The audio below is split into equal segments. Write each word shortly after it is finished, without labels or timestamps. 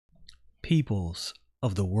Peoples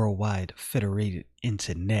of the worldwide federated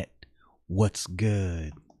internet, what's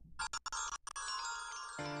good?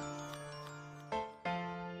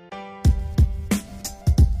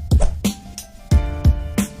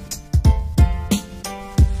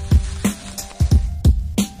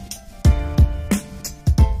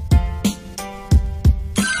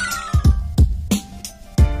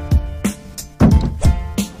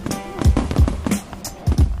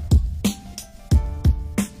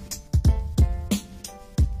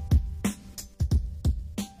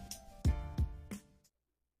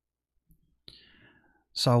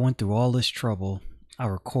 So I went through all this trouble. I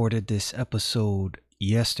recorded this episode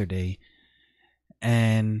yesterday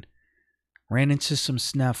and ran into some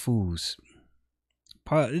snafus.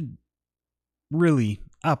 Really,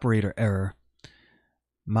 operator error.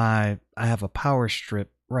 I have a power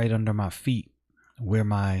strip right under my feet where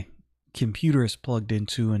my computer is plugged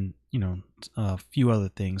into, and a few other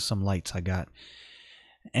things, some lights I got.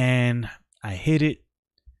 And I hit it.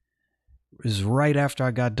 It was right after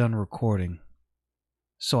I got done recording.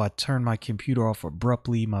 So I turned my computer off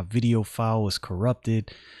abruptly. My video file was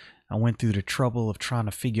corrupted. I went through the trouble of trying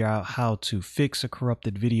to figure out how to fix a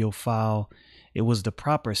corrupted video file. It was the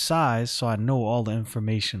proper size, so I know all the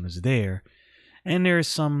information was there. And there's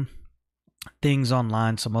some things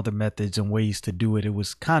online, some other methods and ways to do it. It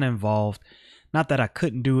was kind of involved. Not that I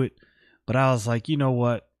couldn't do it, but I was like, you know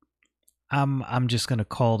what? I'm just gonna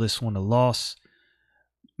call this one a loss.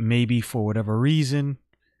 Maybe for whatever reason.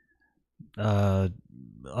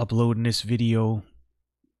 Uploading this video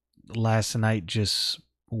last night just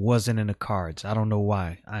wasn't in the cards. I don't know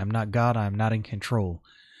why. I am not God. I am not in control.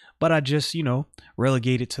 But I just,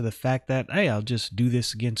 relegated to the fact that, hey, I'll just do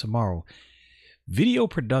this again tomorrow. Video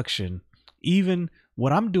production, even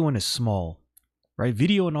what I'm doing is small, right?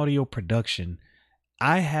 Video and audio production.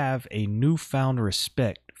 I have a newfound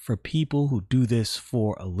respect for people who do this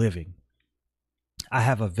for a living. I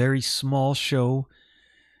have a very small show.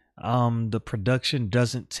 The production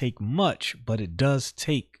doesn't take much, but it does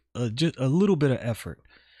take just a little bit of effort.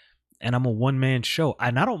 And I'm a one-man show.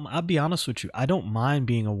 And I'll be honest with you, I don't mind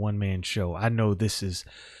being a one-man show. I know this is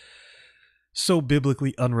so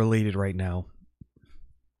biblically unrelated right now.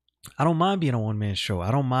 I don't mind being a one-man show.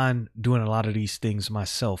 I don't mind doing a lot of these things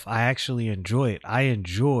myself. I actually enjoy it. I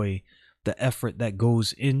enjoy the effort that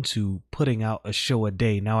goes into putting out a show a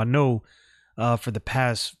day. Now, I know for the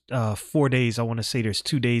past 4 days, I want to say there's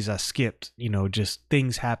 2 days I skipped, just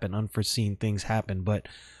things happen, unforeseen things happen, but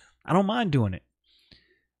I don't mind doing it.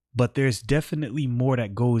 But there's definitely more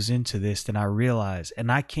that goes into this than I realize.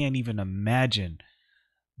 And I can't even imagine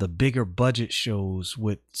the bigger budget shows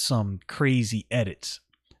with some crazy edits.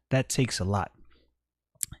 That takes a lot.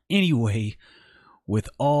 Anyway, with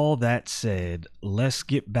all that said, let's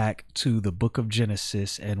get back to the book of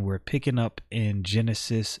Genesis, and we're picking up in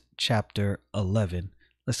Genesis chapter 11.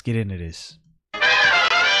 Let's get into this.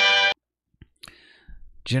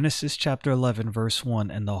 Genesis chapter 11, verse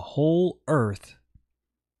 1, and the whole earth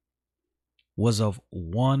was of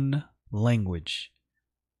one language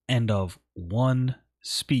and of one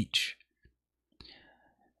speech.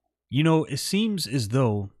 It seems as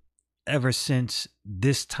though ever since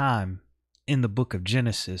this time in the book of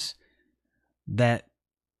Genesis that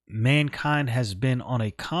mankind has been on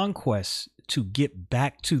a conquest to get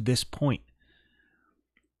back to this point.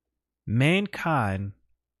 Mankind,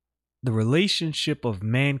 the relationship of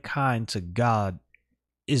mankind to God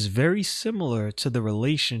is very similar to the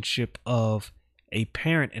relationship of a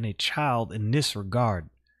parent and a child in this regard.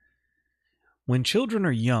 When children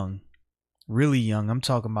are young, really young, I'm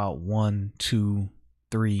talking about 1, 2,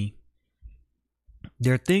 3,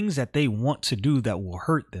 there are things that they want to do that will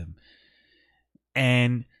hurt them.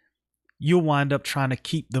 And you'll wind up trying to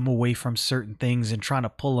keep them away from certain things and trying to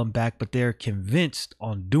pull them back, but they're convinced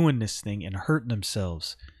on doing this thing and hurting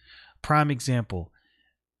themselves. Prime example,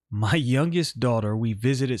 my youngest daughter, we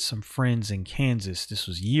visited some friends in Kansas. This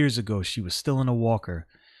was years ago. She was still in a walker.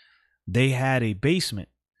 They had a basement.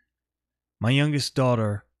 My youngest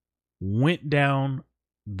daughter went down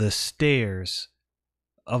the stairs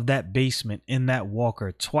of that basement in that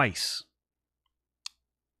walker twice.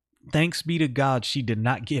 Thanks be to God, she did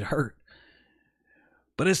not get hurt.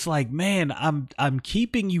 But it's like, man, I'm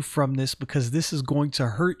keeping you from this because this is going to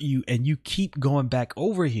hurt you, and you keep going back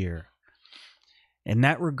over here. In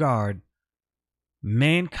that regard,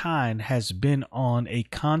 mankind has been on a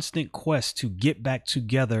constant quest to get back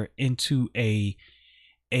together into a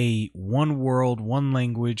one world, one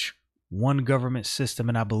language, one government system.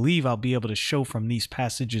 And I believe I'll be able to show from these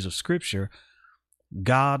passages of scripture,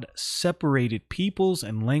 God separated peoples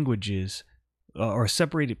and languages, or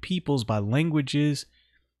separated peoples by languages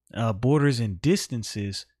borders and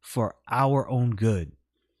distances for our own good.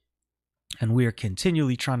 And we are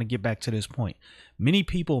continually trying to get back to this point. Many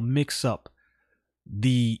people mix up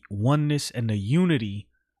the oneness and the unity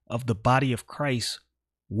of the body of Christ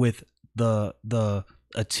with the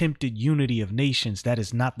attempted unity of nations. That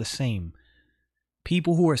is not the same.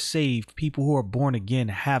 People who are saved, people who are born again,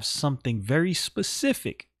 have something very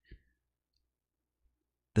specific,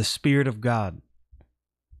 the Spirit of God,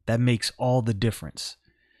 that makes all the difference.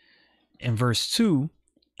 In verse 2,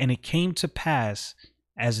 and it came to pass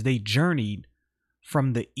as they journeyed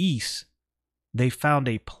from the east, they found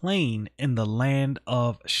a plain in the land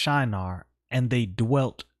of Shinar, and they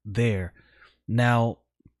dwelt there. Now,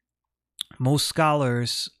 most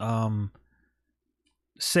scholars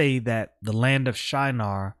say that the land of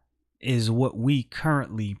Shinar is what we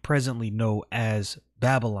presently know as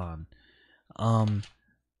Babylon.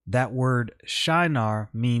 That word Shinar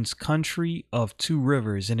means country of two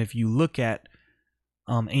rivers. And if you look at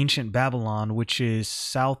ancient Babylon, which is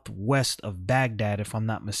southwest of Baghdad, if I'm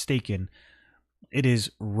not mistaken, it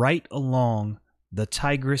is right along the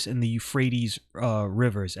Tigris and the Euphrates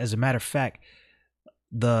rivers. As a matter of fact,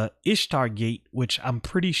 the Ishtar Gate, which I'm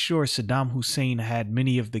pretty sure Saddam Hussein had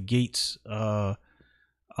many of the gates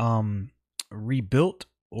rebuilt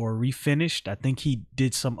or refinished. I think he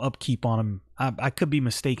did some upkeep on them. I could be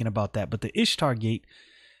mistaken about that, but the Ishtar Gate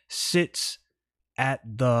sits at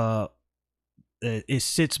it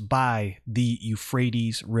sits by the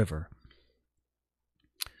Euphrates River.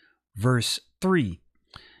 Verse 3,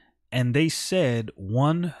 and they said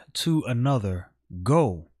one to another,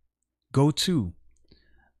 go to,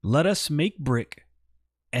 let us make brick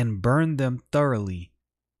and burn them thoroughly.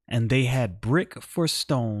 And they had brick for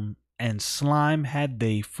stone, and slime had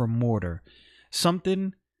they for mortar.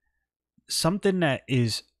 Something that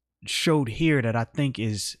is showed here that I think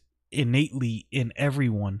is innately in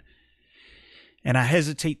everyone. And I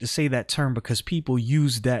hesitate to say that term because people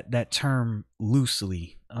use that term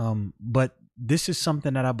loosely. But this is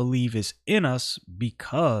something that I believe is in us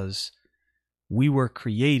because we were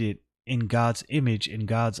created in God's image, in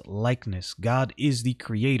God's likeness. God is the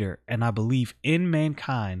creator. And I believe in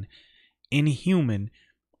mankind, in human,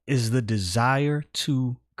 is the desire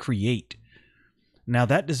to create. Now,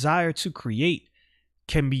 that desire to create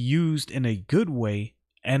can be used in a good way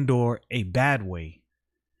and or a bad way.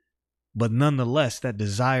 But nonetheless, that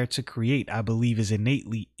desire to create, I believe, is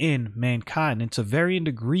innately in mankind. And to varying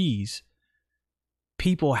degrees,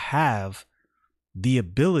 people have the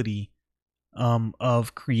ability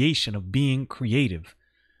of creation, of being creative.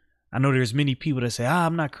 I know there's many people that say,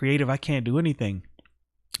 I'm not creative, I can't do anything.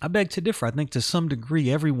 I beg to differ. I think to some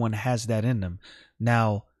degree, everyone has that in them.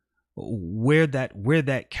 Now, where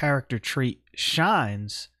that character trait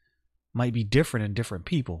shines might be different in different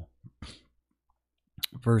people.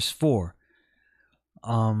 Verse 4,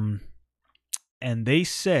 and they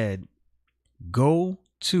said, go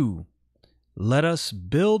to, let us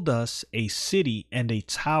build us a city and a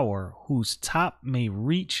tower whose top may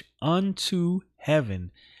reach unto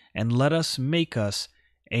heaven, and let us make us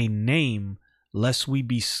a name, lest we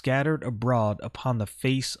be scattered abroad upon the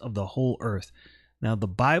face of the whole earth. Now, the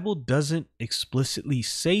Bible doesn't explicitly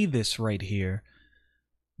say this right here,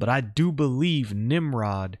 but I do believe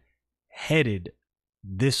Nimrod headed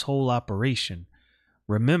this whole operation.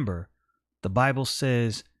 Remember, the Bible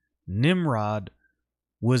says Nimrod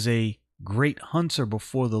was a great hunter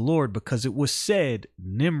before the Lord, because it was said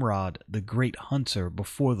Nimrod, the great hunter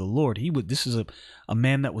before the Lord. This is a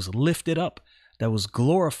man that was lifted up, that was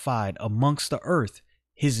glorified amongst the earth.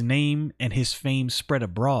 His name and his fame spread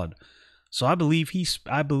abroad. So I believe he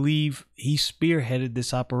spearheaded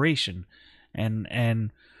this operation,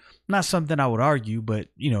 and not something I would argue, but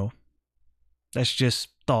that's just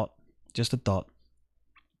a thought.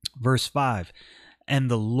 Verse 5, and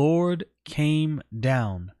the Lord came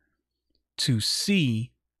down to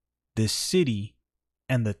see the city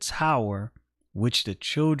and the tower which the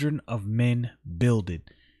children of men builded.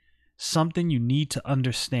 Something you need to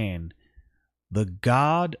understand. The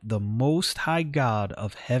God, the Most High God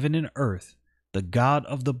of heaven and earth, the God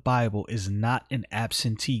of the Bible, is not an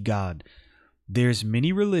absentee God. There's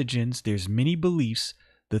many religions, there's many beliefs.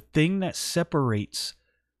 The thing that separates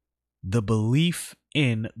the belief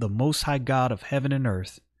in the Most High God of heaven and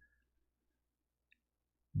earth,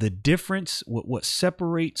 the difference, what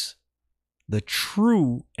separates the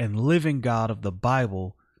true and living God of the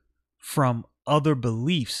Bible from other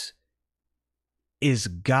beliefs is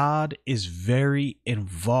God is very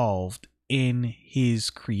involved in his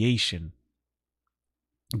creation.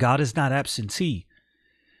 God is not absentee.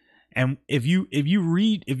 And if you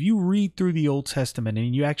read through the Old Testament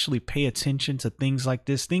and you actually pay attention to things like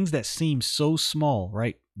this, things that seem so small,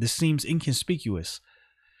 right? This seems inconspicuous.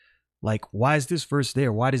 Like, why is this verse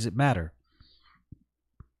there? Why does it matter?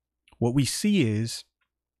 What we see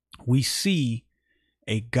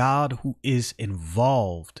a God who is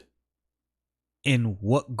involved in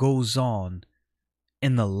what goes on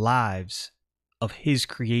in the lives of his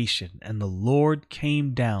creation. And the Lord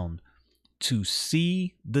came down to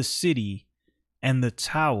see the city and the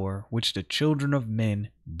tower which the children of men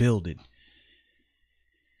builded.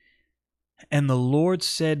 And the Lord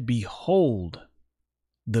said, behold,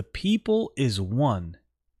 the people is one,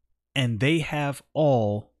 and they have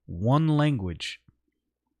all one language.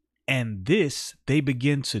 And this they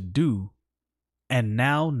begin to do, and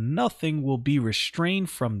now nothing will be restrained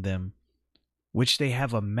from them, which they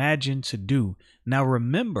have imagined to do. Now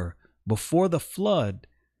remember, before the flood,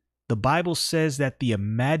 the Bible says that the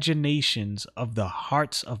imaginations of the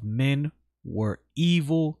hearts of men were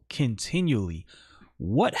evil continually.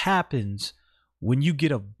 What happens when you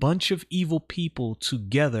get a bunch of evil people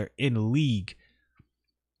together in league?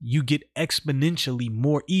 You get exponentially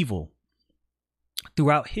more evil.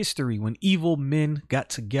 Throughout history, when evil men got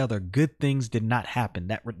together, good things did not happen.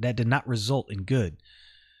 That did not result in good.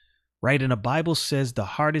 Right? And the Bible says the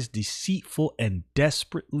heart is deceitful and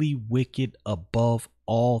desperately wicked above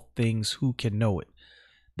all things. Who can know it?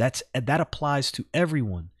 That applies to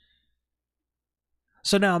everyone.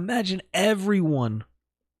 So now imagine everyone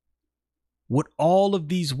with all of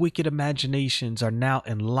these wicked imaginations are now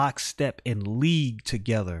in lockstep, in league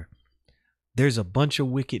together. There's a bunch of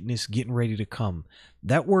wickedness getting ready to come.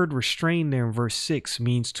 That word restrain there in verse 6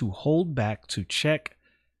 means to hold back, to check,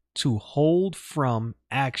 to hold from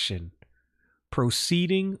action,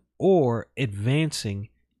 proceeding or advancing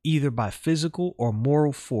either by physical or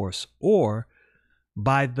moral force, or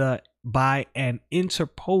by an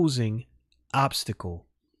interposing obstacle.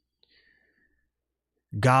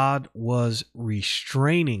 God was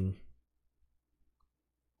restraining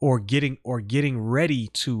or getting ready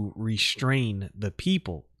to restrain the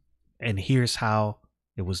people. And here's how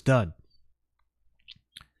it was done.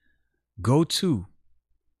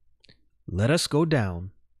 Let us go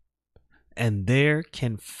down, and there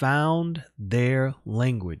confound their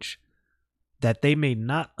language, that they may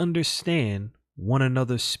not understand one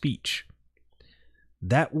another's speech.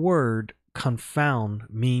 That word confound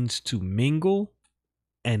means to mingle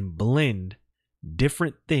and blend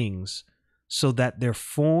different things so that their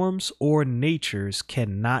forms or natures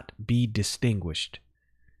cannot be distinguished.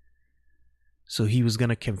 So he was going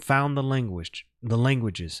to confound the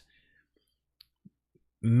languages,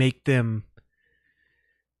 make them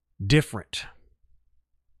different,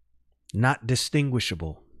 not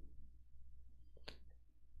distinguishable.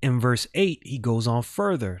 In verse 8, he goes on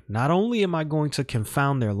further. Not only am I going to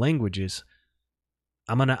confound their languages,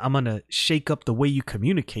 I'm gonna shake up the way you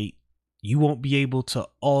communicate. You won't be able to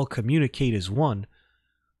all communicate as one.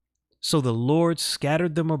 So the Lord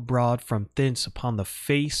scattered them abroad from thence upon the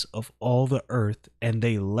face of all the earth, and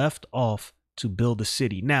they left off to build a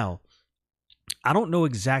city. Now, I don't know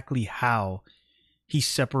exactly how he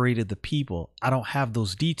separated the people. I don't have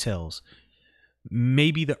those details.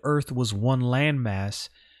 Maybe the earth was one landmass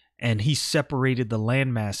and he separated the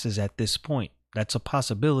landmasses at this point. That's a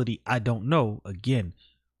possibility. I don't know. Again,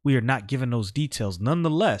 we are not given those details.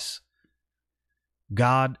 Nonetheless,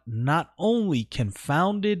 God not only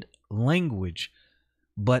confounded language,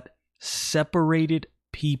 but separated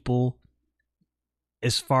people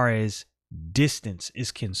as far as distance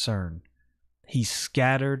is concerned. He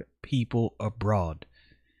scattered people abroad.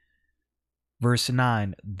 Verse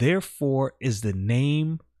 9, therefore is the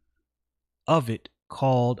name of it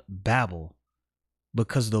called Babel,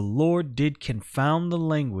 because the Lord did confound the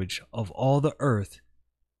language of all the earth,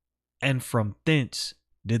 and from thence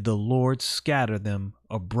did the Lord scatter them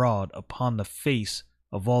abroad upon the face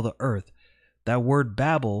of all the earth. That word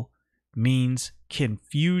Babel means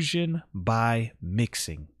confusion by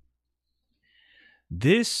mixing.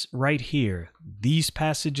 This right here, these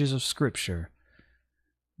passages of scripture,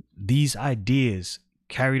 these ideas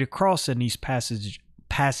carried across in these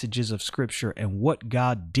passages of scripture and what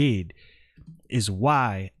God did is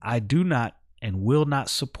why I do not and will not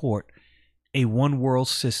support a one world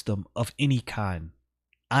system of any kind.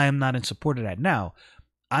 I am not in support of that. Now,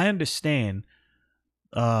 I understand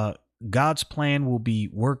God's plan will be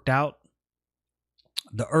worked out.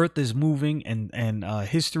 The earth is moving and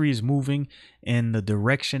history is moving in the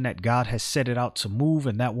direction that God has set it out to move,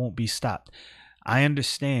 and that won't be stopped. I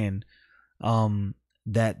understand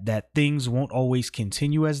that things won't always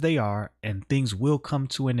continue as they are, and things will come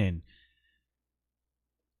to an end.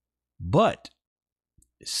 But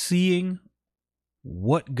seeing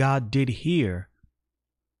what God did here,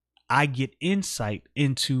 I get insight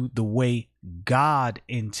into the way God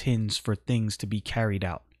intends for things to be carried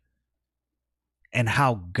out and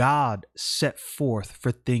how God set forth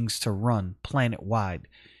for things to run planet wide.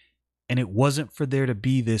 And it wasn't for there to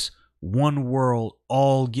be this one world,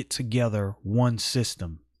 all get together, one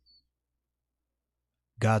system.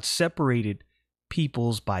 God separated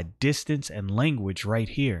peoples by distance and language right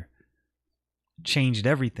here. Changed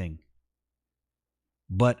everything.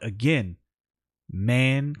 But again,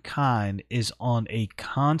 mankind is on a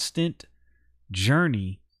constant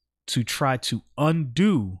journey to try to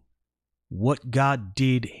undo what God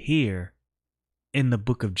did here in the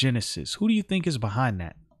book of Genesis. Who do you think is behind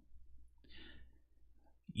that?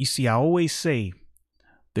 You see, I always say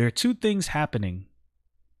there are two things happening.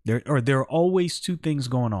 There are always two things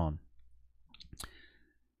going on.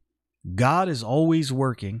 God is always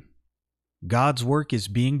working. God's work is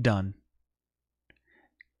being done.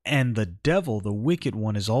 And the devil, the wicked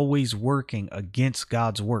one, is always working against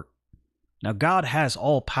God's work. Now, God has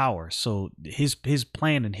all power, so his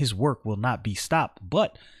plan and his work will not be stopped.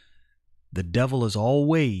 But the devil is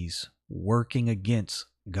always working against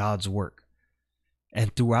God's work.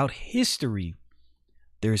 And throughout history,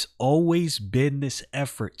 there's always been this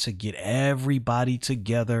effort to get everybody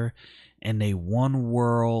together in a one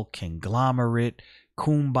world conglomerate,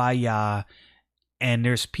 kumbaya. And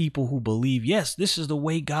there's people who believe, yes, this is the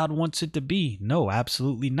way God wants it to be. No,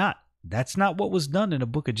 absolutely not. That's not what was done in the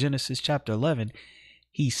book of Genesis chapter 11.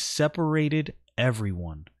 He separated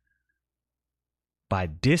everyone by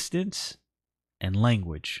distance and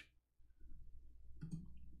language.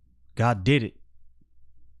 God did it.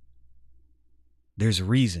 There's a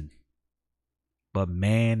reason. But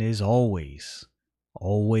man is always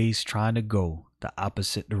trying to go the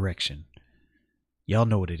opposite direction. Y'all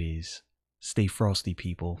know what it is. Stay frosty,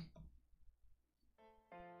 people.